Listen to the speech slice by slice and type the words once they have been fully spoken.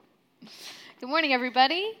Good morning,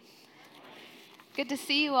 everybody. Good to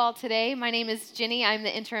see you all today. My name is Ginny. I'm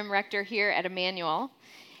the interim rector here at Emmanuel.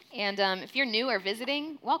 And if you're new or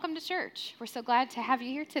visiting, welcome to church. We're so glad to have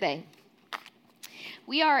you here today.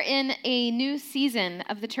 We are in a new season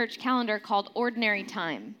of the church calendar called Ordinary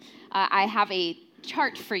Time. I have a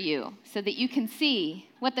chart for you so that you can see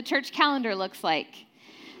what the church calendar looks like.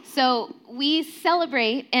 So we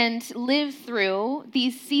celebrate and live through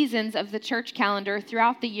these seasons of the church calendar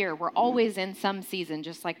throughout the year. We're always in some season,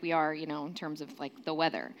 just like we are, in terms of like the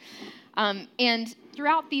weather. And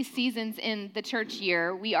throughout these seasons in the church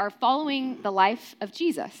year, we are following the life of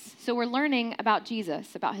Jesus. So we're learning about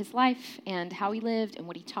Jesus, about his life and how he lived and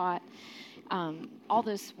what he taught, all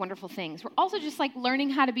those wonderful things. We're also just like learning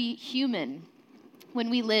how to be human when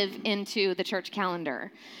we live into the church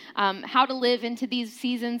calendar, how to live into these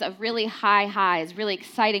seasons of really high highs, really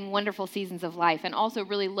exciting, wonderful seasons of life, and also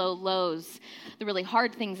really low lows, the really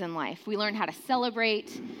hard things in life. We learn how to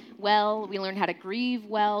celebrate well. We learn how to grieve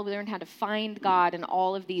well. We learn how to find God in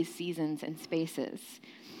all of these seasons and spaces.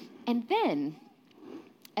 And then,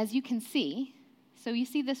 as you can see, so you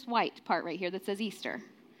see this white part right here that says Easter.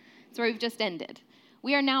 It's where we've just ended.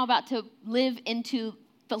 We are now about to live into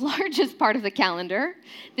the largest part of the calendar,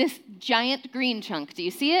 this giant green chunk. Do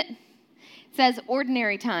you see it? It says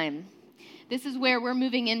Ordinary Time. This is where we're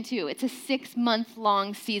moving into. It's a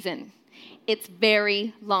 6-month-long season. It's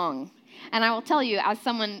very long. And I will tell you, as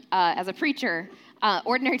someone, as a preacher,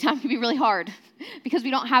 Ordinary Time can be really hard because we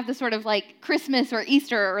don't have the sort of like Christmas or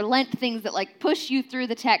Easter or Lent things that like push you through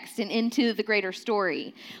the text and into the greater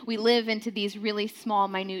story. We live into these really small,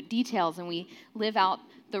 minute details, and we live out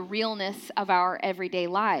the realness of our everyday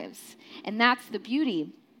lives. And that's the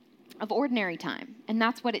beauty of Ordinary Time. And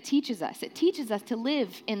that's what it teaches us. It teaches us to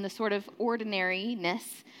live in the sort of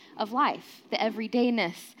ordinariness of life, the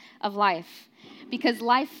everydayness of life. Because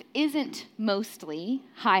life isn't mostly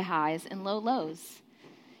high highs and low lows.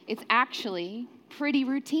 It's actually pretty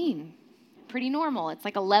routine, pretty normal. It's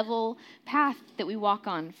like a level path that we walk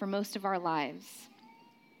on for most of our lives.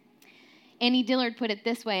 Annie Dillard put it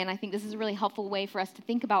this way, and I think this is a really helpful way for us to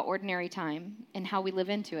think about ordinary time and how we live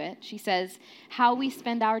into it. She says, how we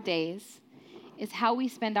spend our days is how we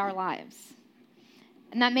spend our lives.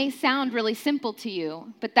 And that may sound really simple to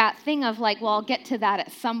you, but that thing of like, well, I'll get to that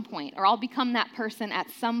at some point, or I'll become that person at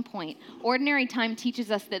some point. Ordinary time teaches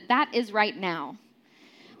us that that is right now.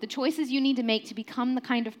 The choices you need to make to become the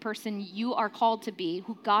kind of person you are called to be,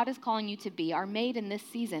 who God is calling you to be, are made in this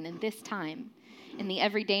season, in this time, in the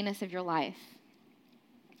everydayness of your life.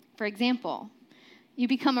 For example, you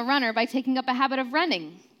become a runner by taking up a habit of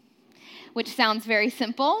running, which sounds very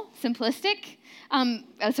simple, simplistic.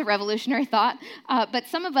 It's a revolutionary thought. But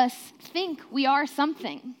some of us think we are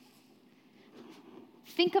something.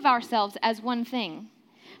 Think of ourselves as one thing.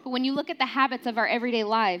 But when you look at the habits of our everyday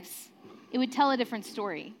lives, it would tell a different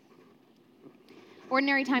story.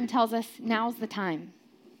 Ordinary time tells us now's the time.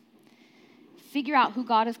 Figure out who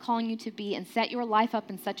God is calling you to be and set your life up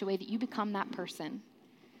in such a way that you become that person,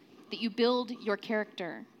 that you build your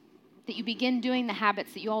character, that you begin doing the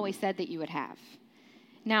habits that you always said that you would have.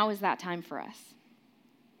 Now is that time for us.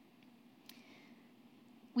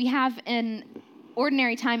 We have an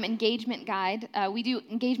Ordinary Time engagement guide. We do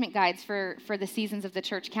engagement guides for the seasons of the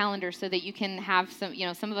church calendar so that you can have some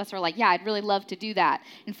of us are like, yeah, I'd really love to do that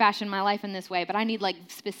and fashion my life in this way, but I need like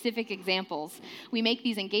specific examples. We make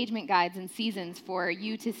these engagement guides and seasons for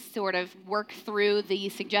you to sort of work through the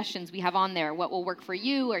suggestions we have on there, what will work for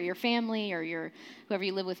you or your family or whoever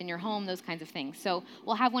you live with in your home, those kinds of things. So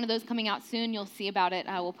we'll have one of those coming out soon. You'll see about it.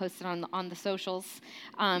 We'll post it on the socials.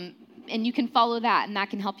 And you can follow that, and that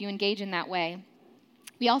can help you engage in that way.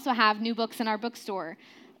 We also have new books in our bookstore,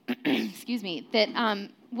 that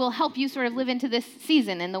will help you sort of live into this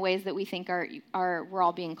season in the ways that we think we're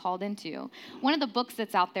all being called into. One of the books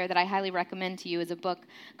that's out there that I highly recommend to you is a book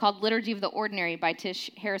called Liturgy of the Ordinary by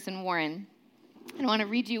Tish Harrison Warren. And I want to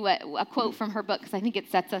read you a quote from her book because I think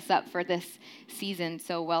it sets us up for this season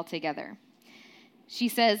so well together. She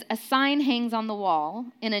says, "A sign hangs on the wall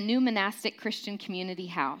in a new monastic Christian community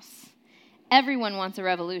house. Everyone wants a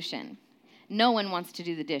revolution. No one wants to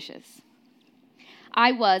do the dishes.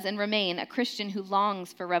 I was and remain a Christian who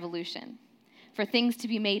longs for revolution, for things to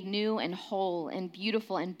be made new and whole and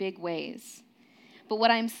beautiful in big ways. But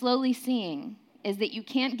what I'm slowly seeing is that you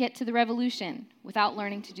can't get to the revolution without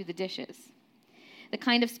learning to do the dishes. The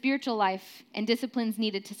kind of spiritual life and disciplines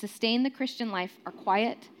needed to sustain the Christian life are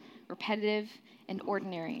quiet, repetitive, and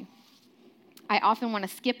ordinary. I often want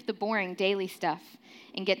to skip the boring daily stuff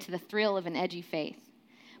and get to the thrill of an edgy faith.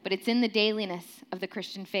 But it's in the dailiness of the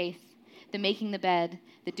Christian faith the making the bed,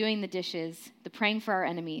 the doing the dishes, the praying for our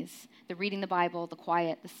enemies, the reading the Bible, the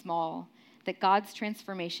quiet, the small, that God's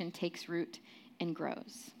transformation takes root and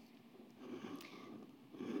grows.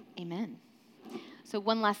 Amen. So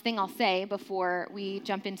one last thing I'll say before we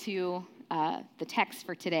jump into the text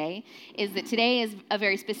for today is that today is a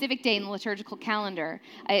very specific day in the liturgical calendar.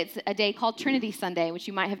 It's a day called Trinity Sunday, which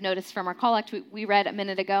you might have noticed from our collect we read a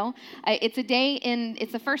minute ago. It's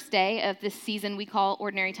the first day of this season we call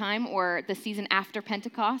Ordinary Time, or the season after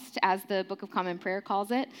Pentecost, as the Book of Common Prayer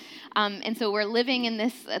calls it. And so we're living in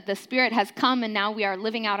this, the Spirit has come, and now we are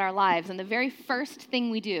living out our lives. And the very first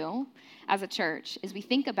thing we do as a church is we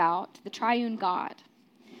think about the triune God,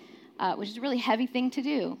 which is a really heavy thing to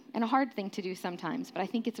do and a hard thing to do sometimes, but I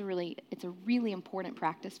think it's a really important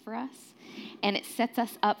practice for us, and it sets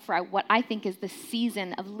us up for what I think is the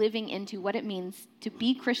season of living into what it means to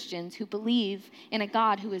be Christians who believe in a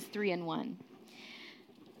God who is three in one.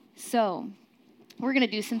 So we're going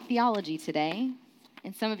to do some theology today,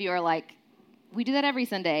 and some of you are like, we do that every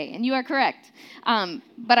Sunday, and you are correct,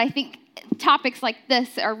 but I think topics like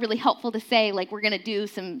this are really helpful to say, like, we're going to do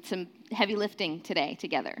some heavy lifting today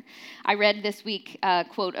together. I read this week a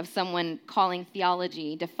quote of someone defining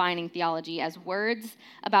theology as words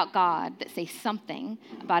about God that say something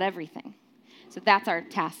about everything. So that's our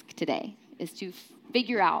task today, is to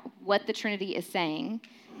figure out what the Trinity is saying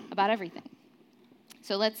about everything.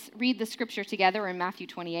 So let's read the scripture together in Matthew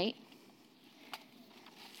 28.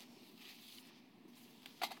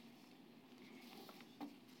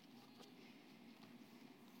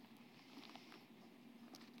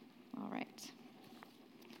 All right.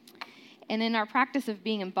 And in our practice of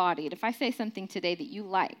being embodied, if I say something today that you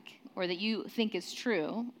like or that you think is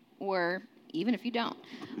true, or even if you don't,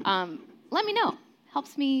 let me know.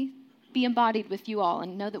 Helps me be embodied with you all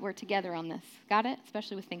and know that we're together on this. Got it?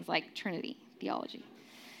 Especially with things like Trinity theology.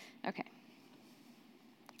 Okay.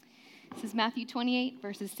 This is Matthew 28,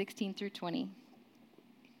 verses 16 through 20.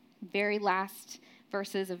 Very last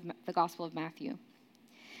verses of the Gospel of Matthew.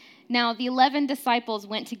 Now, the 11 disciples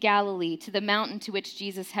went to Galilee, to the mountain to which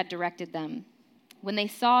Jesus had directed them. When they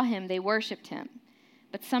saw him, they worshipped him,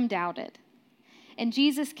 but some doubted. And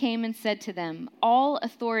Jesus came and said to them, "All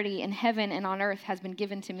authority in heaven and on earth has been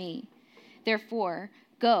given to me. Therefore,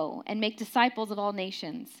 go and make disciples of all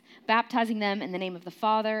nations, baptizing them in the name of the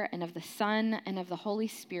Father and of the Son and of the Holy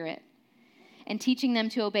Spirit, and teaching them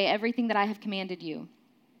to obey everything that I have commanded you.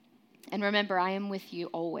 And remember, I am with you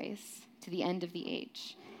always, to the end of the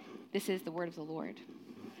age." This is the word of the Lord.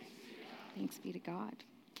 Thanks be to God.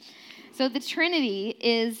 So the Trinity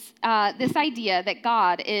is this idea that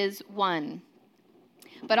God is one,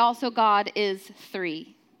 but also God is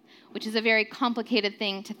three, which is a very complicated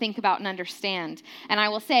thing to think about and understand. And I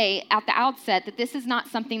will say at the outset that this is not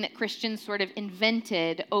something that Christians sort of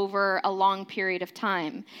invented over a long period of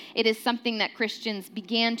time. It is something that Christians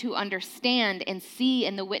began to understand and see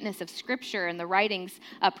in the witness of Scripture and the writings,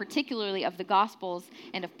 particularly of the Gospels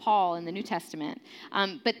and of Paul in the New Testament.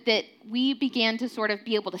 But that we began to sort of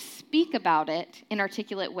be able to speak about it in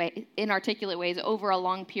articulate ways over a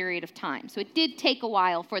long period of time. So it did take a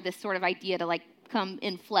while for this sort of idea to come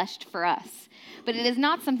in fleshed for us. But it is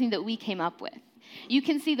not something that we came up with. You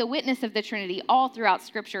can see the witness of the Trinity all throughout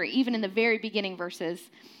Scripture, even in the very beginning verses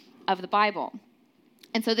of the Bible.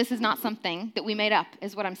 And so this is not something that we made up,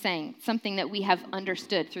 is what I'm saying. Something that we have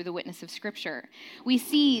understood through the witness of Scripture. We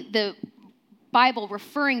see the Bible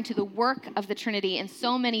referring to the work of the Trinity in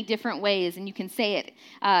so many different ways, and you can say it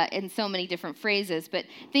in so many different phrases. But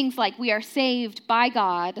things like, we are saved by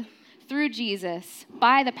God through Jesus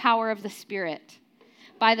by the power of the Spirit.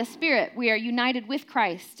 By the Spirit, we are united with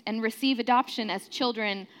Christ and receive adoption as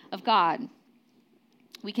children of God.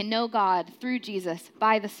 We can know God through Jesus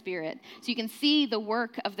by the Spirit. So you can see the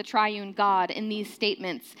work of the triune God in these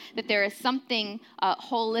statements, that there is something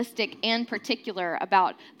holistic and particular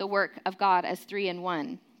about the work of God as three in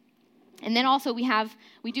one. And then also we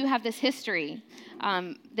do have this history,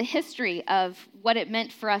 the history of what it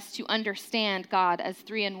meant for us to understand God as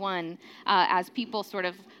three in one, as people sort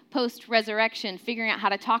of post-resurrection, figuring out how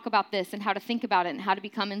to talk about this and how to think about it and how to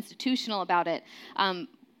become institutional about it.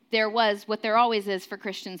 There was what there always is for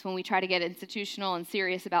Christians when we try to get institutional and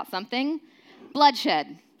serious about something: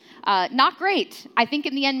 bloodshed. Not great. I think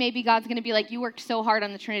in the end, maybe God's going to be like, you worked so hard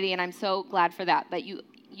on the Trinity, and I'm so glad for that, but you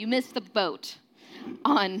missed the boat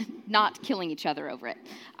on not killing each other over it,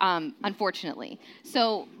 unfortunately.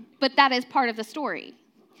 So, but that is part of the story,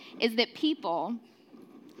 is that people,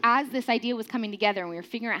 as this idea was coming together and we were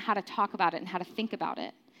figuring out how to talk about it and how to think about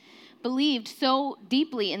it, believed so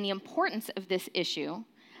deeply in the importance of this issue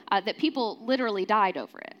that people literally died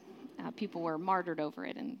over it. People were martyred over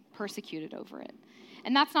it and persecuted over it.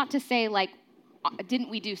 And that's not to say, like, didn't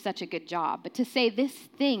we do such a good job? But to say this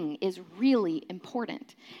thing is really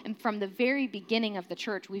important. And from the very beginning of the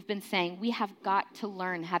church, we've been saying we have got to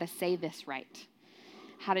learn how to say this right,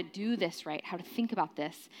 how to do this right, how to think about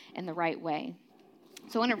this in the right way.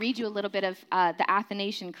 So I want to read you a little bit of the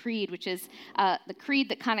Athanasian Creed, which is the creed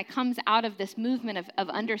that kind of comes out of this movement of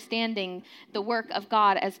understanding the work of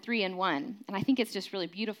God as three in one. And I think it's just really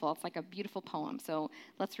beautiful. It's like a beautiful poem. So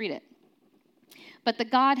let's read it. But the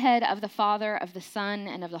Godhead of the Father, of the Son,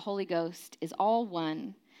 and of the Holy Ghost is all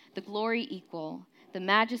one, the glory equal, the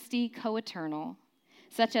majesty co-eternal.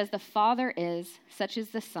 Such as the Father is, such is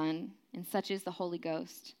the Son, and such is the Holy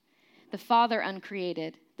Ghost. The Father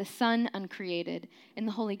uncreated, the Son uncreated, and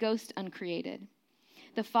the Holy Ghost uncreated.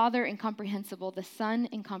 The Father incomprehensible, the Son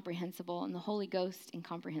incomprehensible, and the Holy Ghost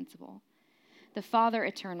incomprehensible. The Father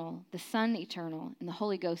eternal, the Son eternal, and the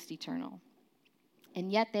Holy Ghost eternal. And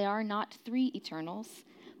yet they are not three eternals,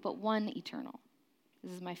 but one eternal.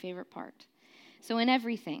 This is my favorite part. So in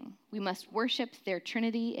everything, we must worship their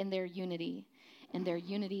Trinity in their unity, and their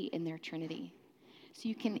unity in their Trinity. So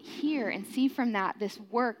you can hear and see from that this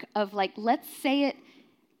work of, like, let's say it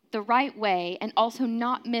the right way and also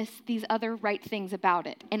not miss these other right things about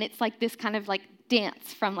it. And it's like this kind of like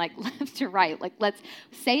dance from like left to right. Like, let's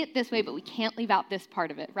say it this way, but we can't leave out this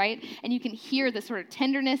part of it, right? And you can hear the sort of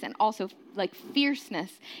tenderness and also like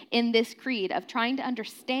fierceness in this creed of trying to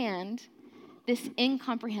understand this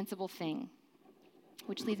incomprehensible thing.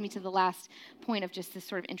 Which leads me to the last point of just this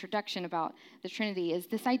sort of introduction about the Trinity, is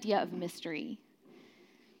this idea of mystery.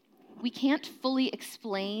 We can't fully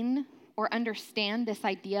explain or understand this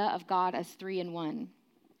idea of God as three in one.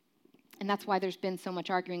 And that's why there's been so much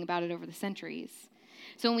arguing about it over the centuries.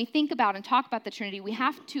 So when we think about and talk about the Trinity, we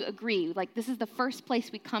have to agree, like, this is the first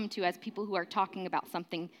place we come to as people who are talking about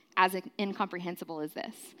something as incomprehensible as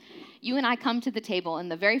this. You and I come to the table,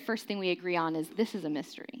 and the very first thing we agree on is this is a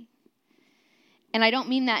mystery. And I don't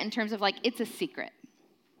mean that in terms of like it's a secret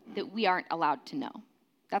that we aren't allowed to know.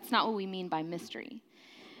 That's not what we mean by mystery.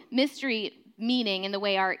 Mystery meaning, in the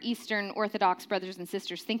way our Eastern Orthodox brothers and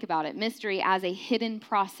sisters think about it, mystery as a hidden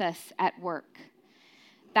process at work.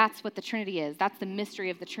 That's what the Trinity is. That's the mystery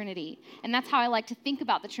of the Trinity. And that's how I like to think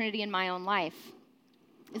about the Trinity in my own life,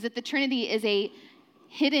 is that the Trinity is a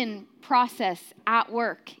hidden process at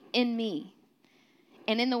work in me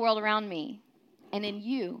and in the world around me and in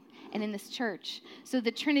you and in this church. So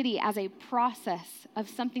the Trinity as a process of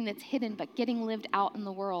something that's hidden but getting lived out in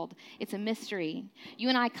the world. It's a mystery. You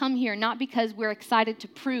and I come here not because we're excited to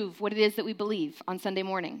prove what it is that we believe on Sunday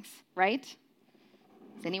mornings, right?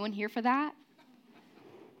 Is anyone here for that?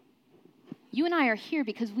 You and I are here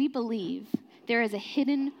because we believe there is a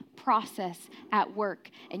hidden process at work.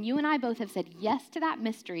 And you and I both have said yes to that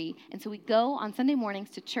mystery. And so we go on Sunday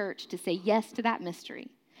mornings to church to say yes to that mystery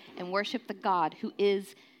and worship the God who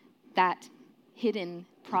is that hidden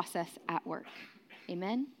process at work.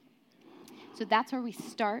 Amen? So that's where we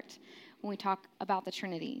start when we talk about the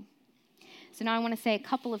Trinity. So now I want to say a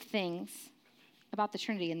couple of things about the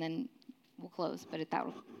Trinity, and then we'll close, but that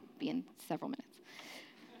will be in several minutes.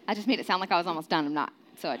 I just made it sound like I was almost done. I'm not.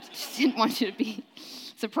 So I just didn't want you to be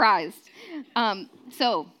surprised.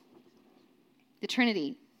 So the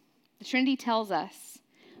Trinity. The Trinity tells us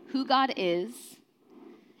who God is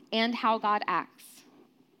and how God acts.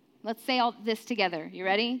 Let's say all this together. You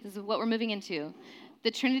ready? This is what we're moving into.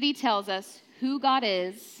 The Trinity tells us who God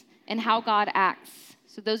is and how God acts.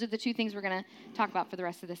 So those are the two things we're going to talk about for the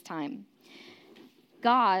rest of this time.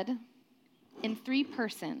 God, in three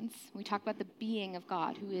persons, we talk about the being of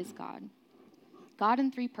God, who is God. God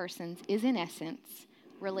in three persons is, in essence,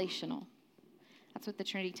 relational. That's what the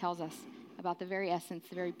Trinity tells us about the very essence,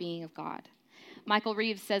 the very being of God. Michael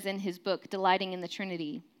Reeves says in his book, Delighting in the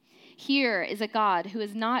Trinity, here is a God who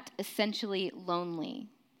is not essentially lonely,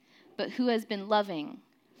 but who has been loving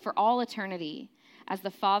for all eternity, as the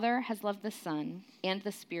Father has loved the Son and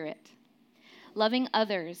the Spirit. Loving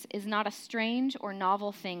others is not a strange or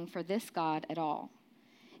novel thing for this God at all.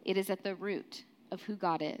 It is at the root of who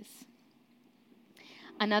God is.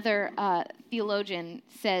 Another theologian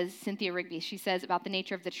says, Cynthia Rigby, she says about the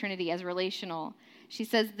nature of the Trinity as relational. She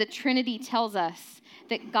says the Trinity tells us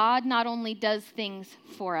that God not only does things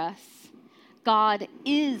for us, God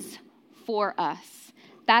is for us.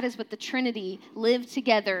 That is what the Trinity, lived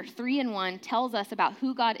together, three in one, tells us about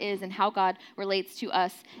who God is and how God relates to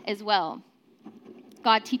us as well.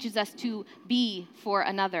 God teaches us to be for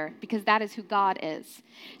another because that is who God is.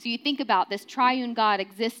 So you think about this triune God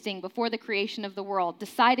existing before the creation of the world,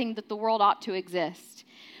 deciding that the world ought to exist,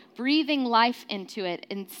 breathing life into it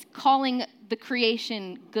and calling the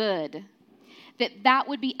creation good, that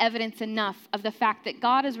would be evidence enough of the fact that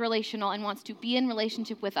God is relational and wants to be in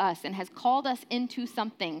relationship with us and has called us into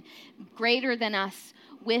something greater than us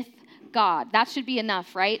with God. That should be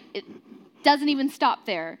enough, right? It doesn't even stop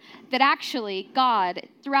there. That actually God,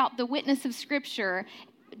 throughout the witness of Scripture,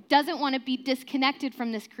 doesn't want to be disconnected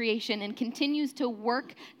from this creation and continues to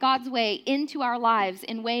work God's way into our lives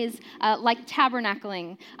in ways like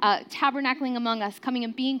tabernacling among us, coming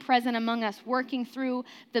and being present among us, working through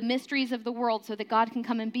the mysteries of the world so that God can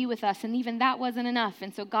come and be with us. And even that wasn't enough.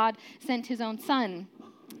 And so God sent his own Son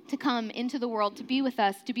to come into the world, to be with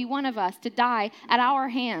us, to be one of us, to die at our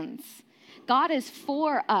hands. God is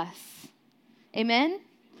for us. Amen?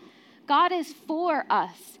 God is for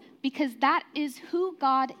us because that is who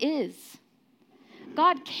God is.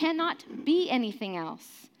 God cannot be anything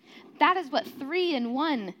else. That is what 3 in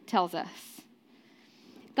 1 tells us.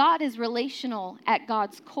 God is relational at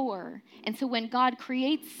God's core. And so when God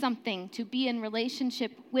creates something to be in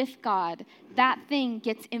relationship with God, that thing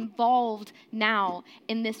gets involved now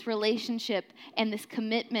in this relationship and this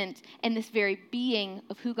commitment and this very being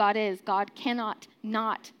of who God is. God cannot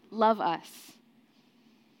not love us.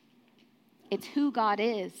 It's who God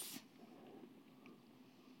is.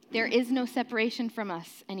 There is no separation from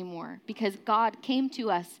us anymore because God came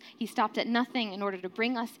to us. He stopped at nothing in order to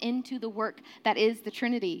bring us into the work that is the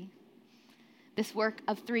Trinity, this work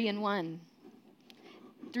of 3 in 1.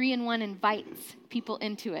 3 in 1 invites people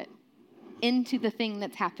into it, into the thing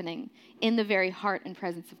that's happening in the very heart and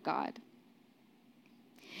presence of God.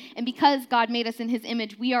 And because God made us in his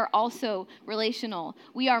image, we are also relational.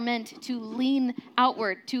 We are meant to lean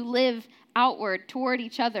outward, to live outward toward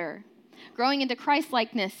each other. Growing into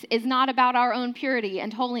Christ-likeness is not about our own purity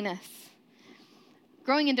and holiness.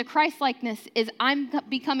 Growing into Christ-likeness is I'm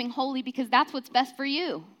becoming holy because that's what's best for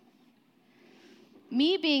you.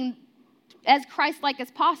 Me being as Christ-like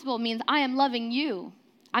as possible means I am loving you.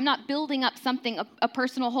 I'm not building up something, a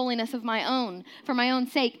personal holiness of my own for my own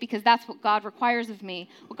sake because that's what God requires of me.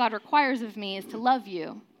 What God requires of me is to love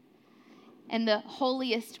you. And the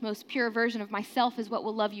holiest, most pure version of myself is what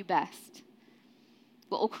will love you best.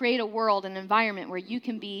 What will create a world, an environment where you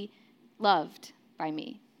can be loved by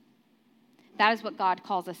me. That is what God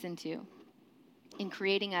calls us into in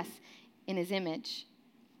creating us in his image.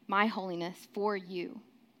 My holiness for you.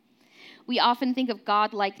 We often think of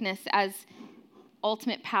God-likeness as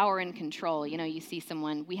ultimate power and control. You know, you see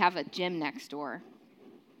someone, we have a gym next door,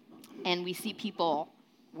 and we see people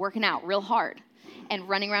working out real hard and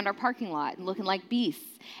running around our parking lot and looking like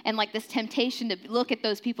beasts. And like this temptation to look at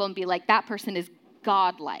those people and be like, that person is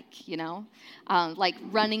God-like, you know? Like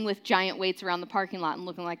running with giant weights around the parking lot and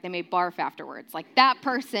looking like they may barf afterwards. Like that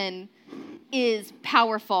person is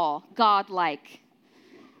powerful, God-like.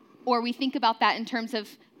 Or we think about that in terms of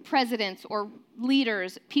presidents or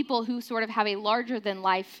leaders, people who sort of have a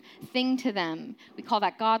larger-than-life thing to them. We call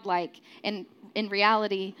that godlike. And in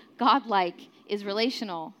reality, godlike is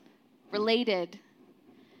relational, related.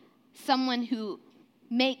 Someone who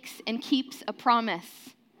makes and keeps a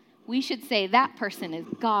promise. We should say that person is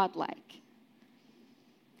godlike.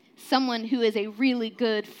 Someone who is a really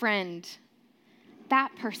good friend.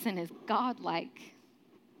 That person is godlike.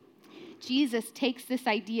 Jesus takes this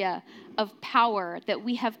idea of power that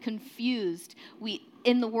we have confused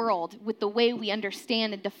in the world with the way we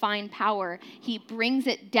understand and define power. He brings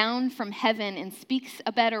it down from heaven and speaks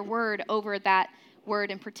a better word over that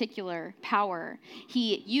word in particular, power.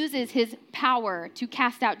 He uses his power to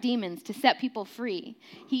cast out demons, to set people free.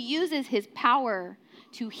 He uses his power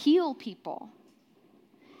to heal people.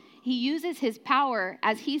 He uses his power,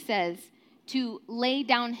 as he says, to lay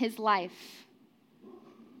down his life.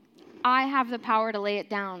 I have the power to lay it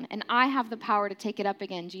down, and I have the power to take it up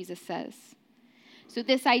again, Jesus says. So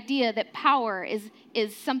this idea that power is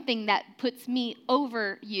something that puts me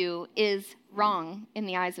over you is wrong in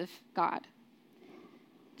the eyes of God.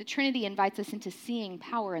 The Trinity invites us into seeing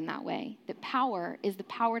power in that way, that power is the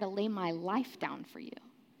power to lay my life down for you,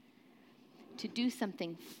 to do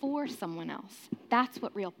something for someone else. That's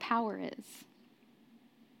what real power is.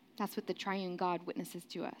 That's what the triune God witnesses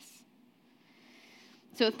to us.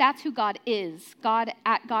 So if that's who God is, God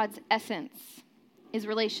at God's essence is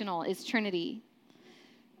relational, is Trinity.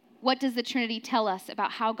 What does the Trinity tell us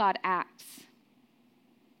about how God acts?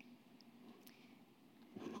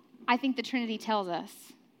 I think the Trinity tells us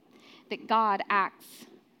that God acts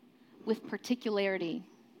with particularity.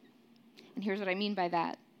 And here's what I mean by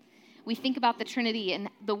that. We think about the Trinity and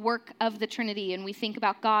the work of the Trinity, and we think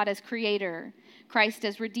about God as creator, Christ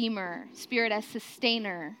as redeemer, Spirit as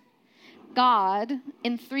sustainer. God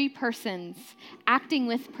in three persons, acting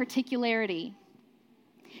with particularity.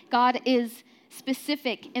 God is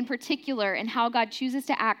specific and particular in how God chooses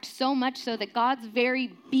to act, so much so that God's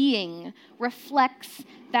very being reflects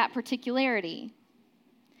that particularity.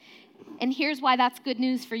 And here's why that's good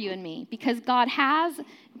news for you and me. Because God has,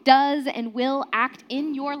 does, and will act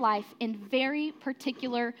in your life in very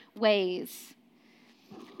particular ways.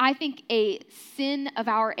 I think a sin of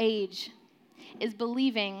our age is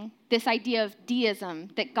believing this idea of deism,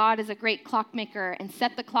 that God is a great clockmaker and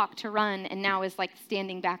set the clock to run and now is like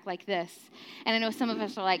standing back like this. And I know some of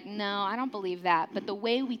us are like, no, I don't believe that. But the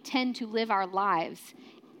way we tend to live our lives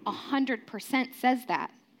 100% says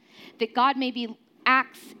that God maybe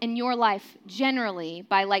acts in your life generally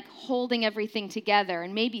by like holding everything together,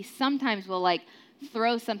 and maybe sometimes will like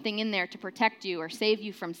throw something in there to protect you or save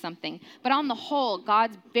you from something. But on the whole,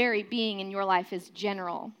 God's very being in your life is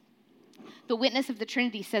general. The witness of the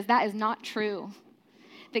Trinity says that is not true.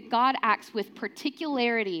 That God acts with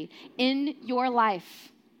particularity in your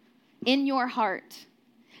life, in your heart.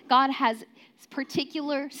 God has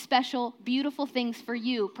particular, special, beautiful things for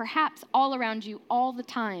you, perhaps all around you all the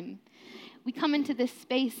time. We come into this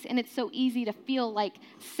space and it's so easy to feel like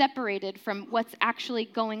separated from what's actually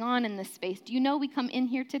going on in this space. Do you know we come in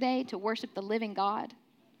here today to worship the living God?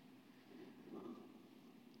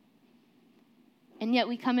 And yet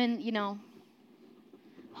we come in,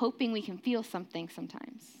 hoping we can feel something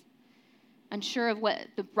sometimes. Unsure of what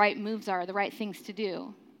the right moves are, the right things to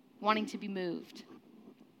do, wanting to be moved.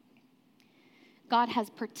 God has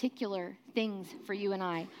particular things for you and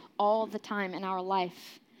I all the time in our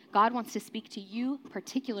life. God wants to speak to you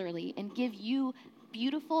particularly and give you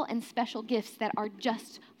beautiful and special gifts that are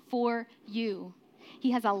just for you.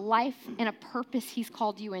 He has a life and a purpose he's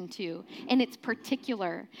called you into, and it's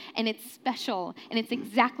particular, and it's special, and it's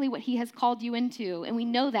exactly what he has called you into, and we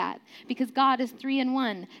know that because God is 3 in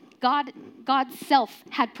 1. God's self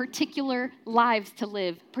had particular lives to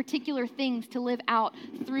live, particular things to live out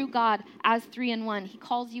through God as 3 in 1. He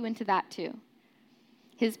calls you into that too.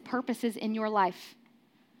 His purposes in your life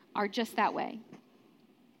are just that way.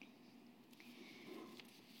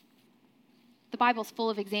 The Bible's full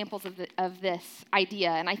of examples of this idea,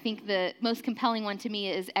 and I think the most compelling one to me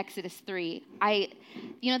is Exodus 3.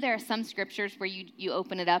 There are some scriptures where you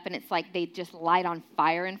open it up and it's like they just light on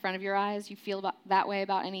fire in front of your eyes. You feel that way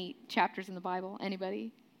about any chapters in the Bible?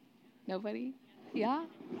 Anybody? Nobody? Yeah?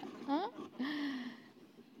 Huh?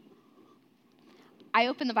 I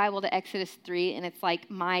open the Bible to Exodus 3 and it's like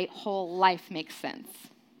my whole life makes sense.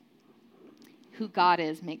 Who God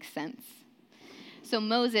is makes sense. So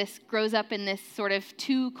Moses grows up in this sort of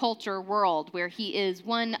two-culture world where he is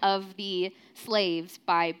one of the slaves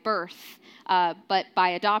by birth, but by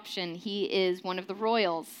adoption, he is one of the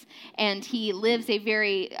royals. And he lives a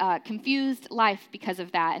very confused life because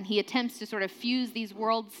of that. And he attempts to sort of fuse these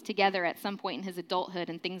worlds together at some point in his adulthood,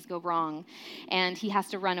 and things go wrong. And he has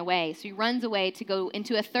to run away. So he runs away to go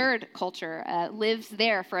into a third culture, lives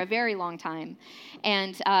there for a very long time.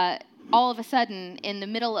 And all of a sudden, in the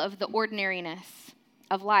middle of the ordinariness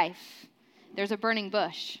of life, there's a burning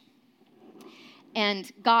bush.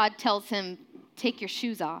 And God tells him, take your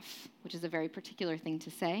shoes off, which is a very particular thing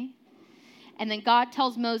to say. And then God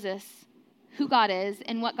tells Moses who God is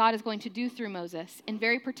and what God is going to do through Moses in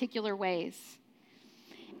very particular ways.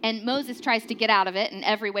 And Moses tries to get out of it in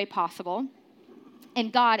every way possible.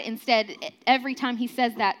 And God, instead, every time he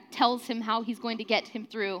says that, tells him how he's going to get him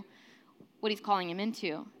through what he's calling him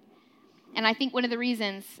into. And I think one of the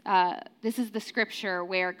reasons, this is the scripture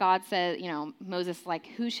where God says, Moses, like,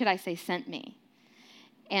 who should I say sent me?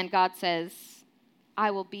 And God says,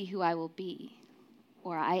 I will be who I will be,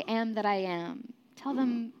 or I am that I am. Tell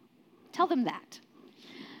them that.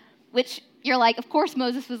 Which you're like, of course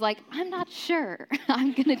Moses was like, I'm not sure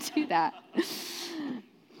I'm going to do that.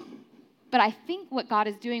 But I think what God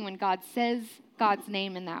is doing when God says God's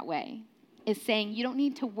name in that way is saying you don't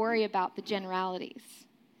need to worry about the generalities.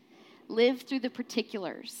 Live through the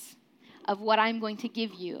particulars of what I'm going to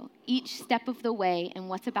give you each step of the way and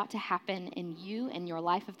what's about to happen in you and your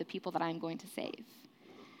life of the people that I'm going to save.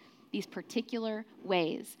 These particular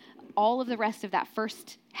ways. All of the rest of that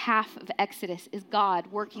first half of Exodus is God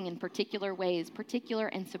working in particular ways, particular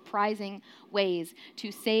and surprising ways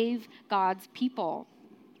to save God's people.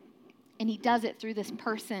 And he does it through this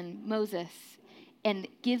person, Moses, and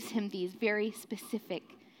gives him these very specific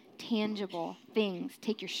tangible things.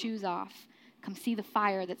 Take your shoes off. Come see the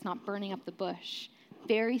fire that's not burning up the bush.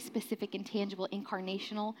 Very specific and tangible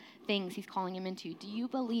incarnational things he's calling him into. Do you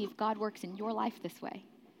believe God works in your life this way?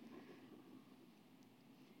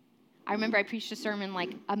 I remember I preached a sermon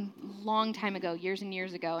like a long time ago, years and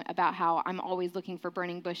years ago, about how I'm always looking for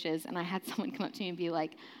burning bushes, and I had someone come up to me and be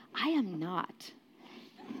like, I am not,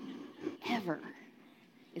 ever.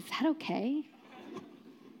 Is that okay?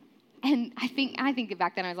 And I think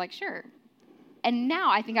back then I was like, sure. And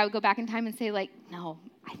now I think I would go back in time and say like, no,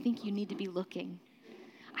 I think you need to be looking.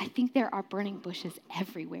 I think there are burning bushes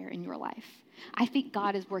everywhere in your life. I think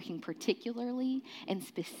God is working particularly and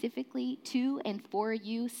specifically to and for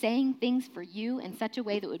you, saying things for you in such a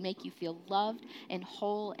way that would make you feel loved and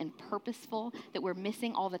whole and purposeful that we're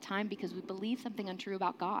missing all the time because we believe something untrue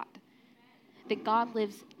about God. That God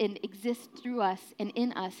lives and exists through us and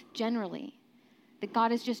in us generally. That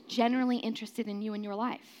God is just generally interested in you and your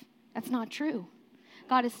life. That's not true.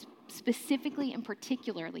 God is specifically and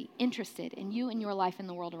particularly interested in you and your life and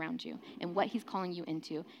the world around you and what he's calling you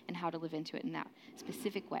into and how to live into it in that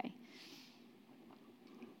specific way.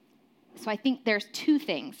 So I think there's two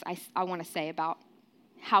things I want to say about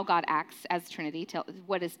how God acts as Trinity.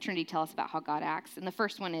 What does Trinity tell us about how God acts? And the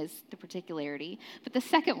first one is the particularity. But the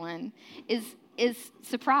second one is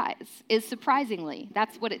surprisingly.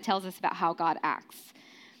 That's what it tells us about how God acts.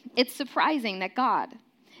 It's surprising that God,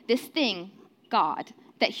 this thing, God,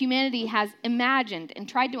 that humanity has imagined and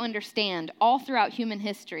tried to understand all throughout human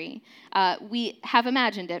history. We have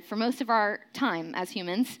imagined it for most of our time as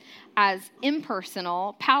humans as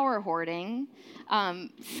impersonal, power-hoarding,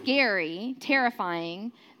 scary,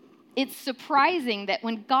 terrifying. It's surprising that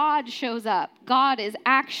when God shows up, God is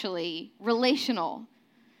actually relational,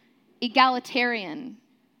 egalitarian,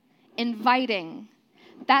 inviting.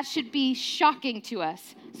 That should be shocking to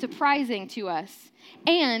us, surprising to us.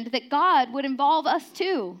 And that God would involve us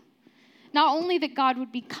too. Not only that God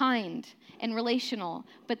would be kind and relational,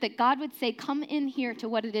 but that God would say, come in here to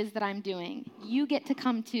what it is that I'm doing. You get to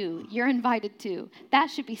come too. You're invited too. That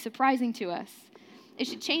should be surprising to us. It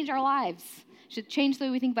should change our lives. It should change the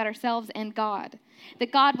way we think about ourselves and God.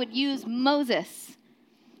 That God would use Moses,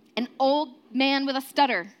 an old man with a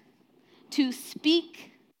stutter, to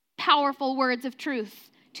speak powerful words of truth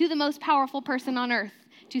to the most powerful person on earth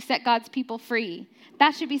to set God's people free.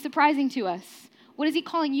 That should be surprising to us. What is he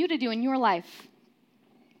calling you to do in your life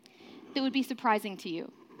that would be surprising to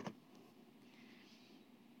you?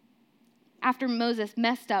 After Moses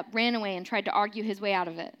messed up, ran away, and tried to argue his way out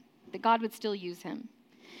of it, that God would still use him.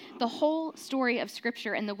 The whole story of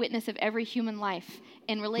Scripture and the witness of every human life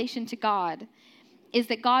in relation to God is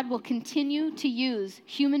that God will continue to use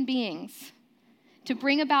human beings to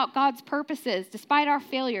bring about God's purposes, despite our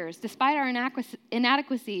failures, despite our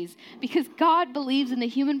inadequacies, because God believes in the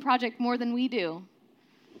human project more than we do.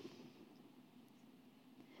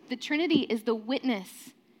 The Trinity is the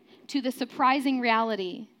witness to the surprising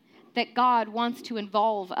reality that God wants to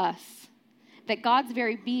involve us, that God's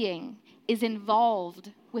very being is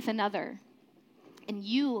involved with another. And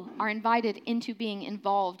you are invited into being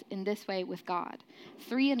involved in this way with God.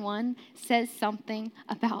 3 in 1 says something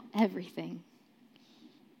about everything.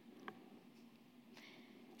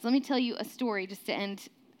 So let me tell you a story just to end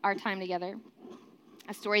our time together.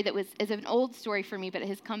 A story that is an old story for me, but it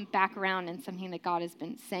has come back around and something that God has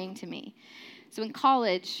been saying to me. So in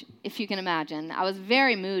college, if you can imagine, I was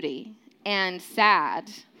very moody and sad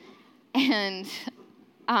and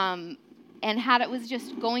was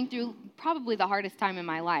just going through probably the hardest time in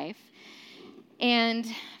my life and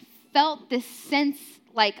felt this sense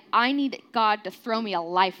like I need God to throw me a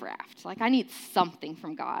life raft. Like I need something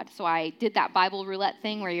from God. So I did that Bible roulette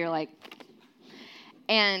thing where you're like,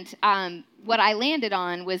 and what I landed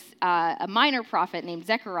on was a minor prophet named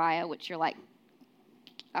Zechariah, which you're like,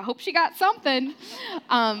 I hope she got something,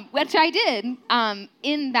 which I did.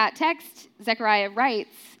 In that text, Zechariah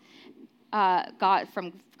writes, God,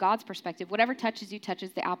 from God's perspective, whatever touches you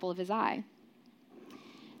touches the apple of his eye.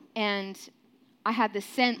 And I had the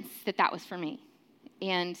sense that that was for me.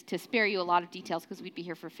 And to spare you a lot of details, because we'd be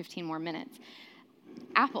here for 15 more minutes,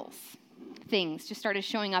 apples, things just started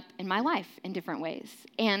showing up in my life in different ways.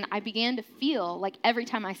 And I began to feel like every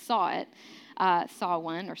time I saw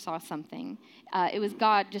one or saw something, it was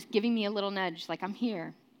God just giving me a little nudge, like, I'm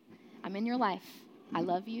here. I'm in your life. I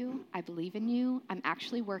love you. I believe in you. I'm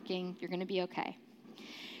actually working. You're going to be okay.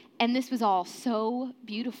 And this was all so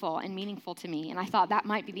beautiful and meaningful to me. And I thought that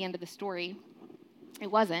might be the end of the story. It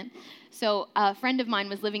wasn't. So a friend of mine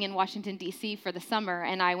was living in Washington, D.C. for the summer,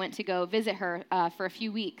 and I went to go visit her for a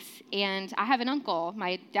few weeks. And I have an uncle,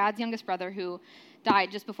 my dad's youngest brother, who died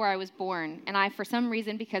just before I was born. And I, for some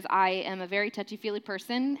reason, because I am a very touchy-feely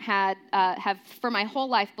person, have for my whole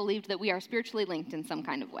life believed that we are spiritually linked in some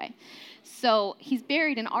kind of way. So he's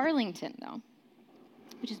buried in Arlington, though.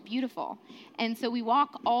 which is beautiful. And so we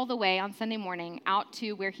walk all the way on Sunday morning out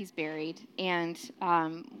to where he's buried, and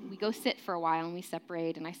we go sit for a while, and we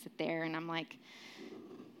separate, and I sit there, and I'm like,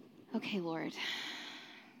 okay, Lord,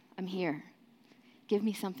 I'm here. Give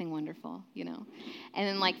me something wonderful, And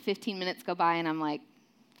then like 15 minutes go by, and I'm like,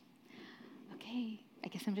 okay, I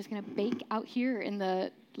guess I'm just going to bake out here in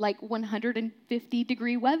the like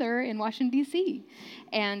 150-degree weather in Washington, D.C.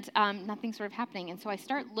 And nothing's sort of happening. And so I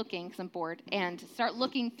start looking, because I'm bored, and start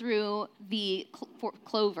looking through the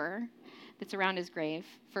clover that's around his grave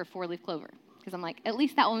for four-leaf clover, because I'm like, at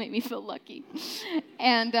least that will make me feel lucky.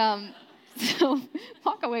 And so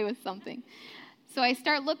walk away with something. So I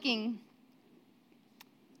start looking,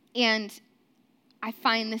 and I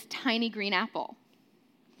find this tiny green apple.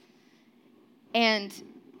 And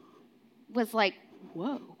was like,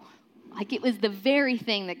 whoa. Like it was the very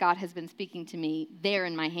thing that God has been speaking to me there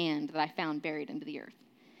in my hand that I found buried into the earth.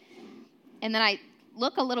 And then I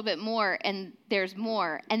look a little bit more, and there's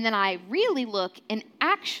more. And then I really look, and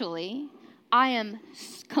actually, I am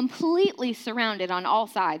completely surrounded on all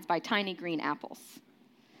sides by tiny green apples.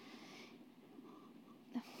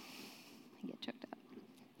 I get choked up.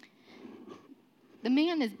 The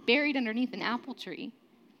man is buried underneath an apple tree.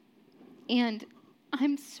 And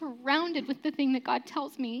I'm surrounded with the thing that God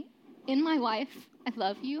tells me in my life. I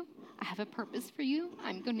love you. I have a purpose for you.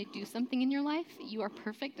 I'm going to do something in your life. You are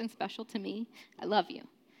perfect and special to me. I love you.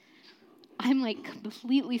 I'm like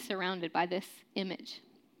completely surrounded by this image.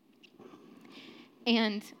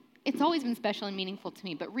 And it's always been special and meaningful to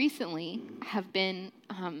me. But recently, I have been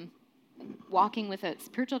walking with a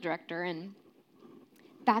spiritual director, and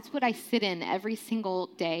that's what I sit in every single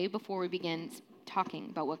day before we begin talking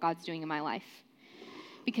about what God's doing in my life.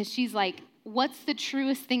 Because she's like, what's the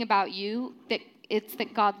truest thing about you? That it's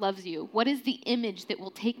that God loves you. What is the image that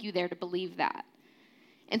will take you there to believe that?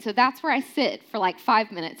 And so that's where I sit for like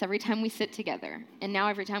 5 minutes every time we sit together. And now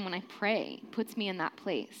every time when I pray, it puts me in that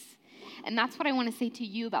place. And that's what I want to say to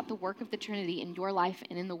you about the work of the Trinity in your life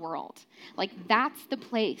and in the world. Like that's the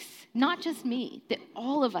place, not just me, that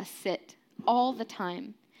all of us sit all the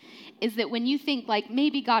time. Is that when you think like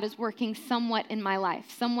maybe God is working somewhat in my life,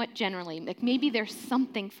 somewhat generally, like maybe there's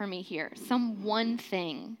something for me here, some one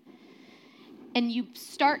thing, and you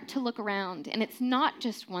start to look around, and it's not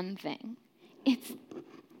just one thing, it's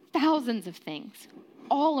thousands of things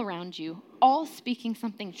all around you, all speaking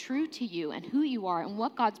something true to you and who you are and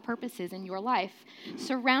what God's purpose is in your life,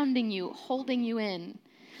 surrounding you, holding you in.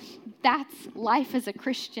 That's life as a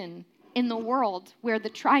Christian in the world where the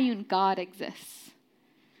triune God exists.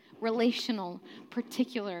 Relational,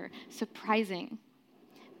 particular, surprising.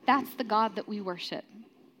 That's the God that we worship.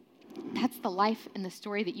 That's the life and the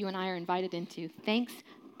story that you and I are invited into. Thanks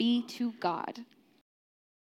be to God.